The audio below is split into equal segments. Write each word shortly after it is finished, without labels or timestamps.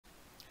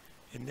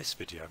In this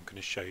video I'm going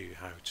to show you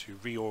how to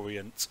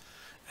reorient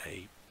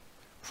a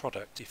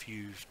product if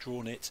you've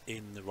drawn it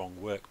in the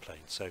wrong work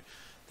plane. So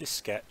this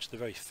sketch, the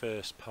very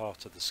first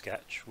part of the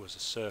sketch was a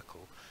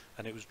circle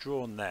and it was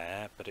drawn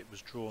there, but it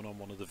was drawn on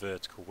one of the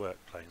vertical work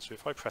planes. So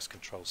if I press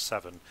Ctrl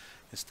 7,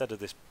 instead of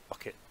this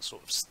bucket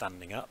sort of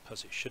standing up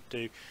as it should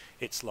do,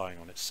 it's lying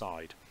on its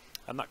side.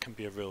 And that can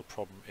be a real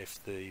problem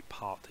if the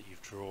part that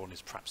you've drawn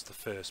is perhaps the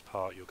first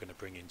part you're going to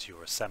bring into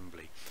your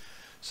assembly.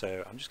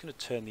 So I'm just going to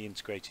turn the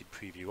integrated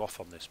preview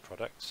off on this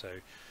product so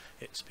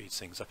it speeds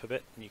things up a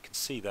bit, and you can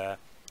see there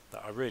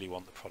that I really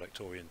want the product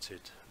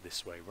oriented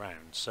this way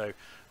round. So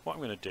what I'm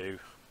going to do,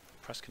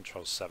 press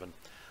Ctrl 7,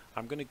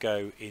 I'm going to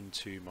go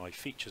into my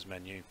features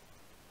menu,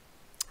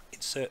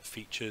 insert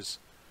features,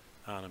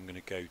 and I'm going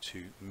to go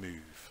to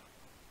move.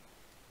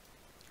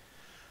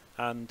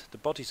 And the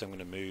bodies I'm going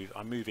to move,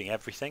 I'm moving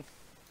everything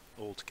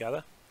all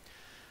together,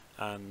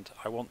 and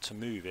I want to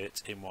move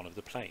it in one of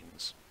the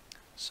planes.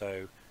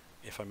 So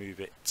if I move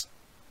it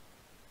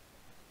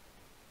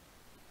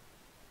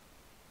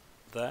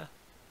there,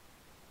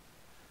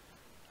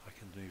 I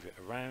can move it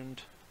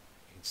around.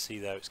 You can see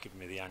there it's giving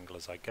me the angle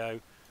as I go.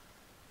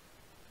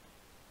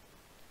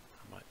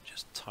 I might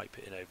just type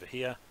it in over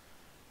here,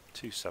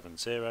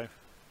 270,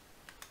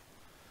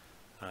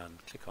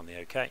 and click on the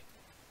OK.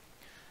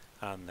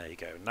 And there you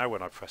go. Now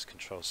when I press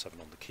Ctrl 7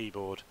 on the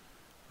keyboard,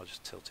 I'll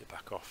just tilt it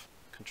back off.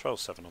 Ctrl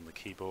 7 on the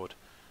keyboard,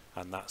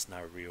 and that's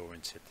now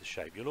reoriented the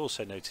shape. You'll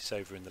also notice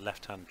over in the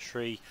left hand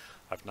tree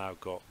I've now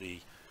got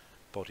the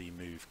body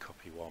move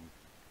copy one,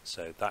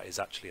 so that is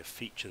actually a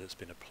feature that's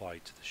been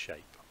applied to the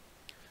shape.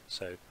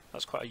 So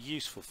that's quite a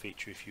useful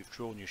feature if you've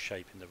drawn your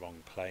shape in the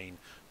wrong plane.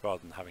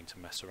 Rather than having to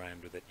mess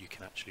around with it, you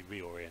can actually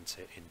reorient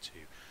it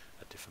into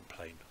a different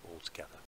plane altogether.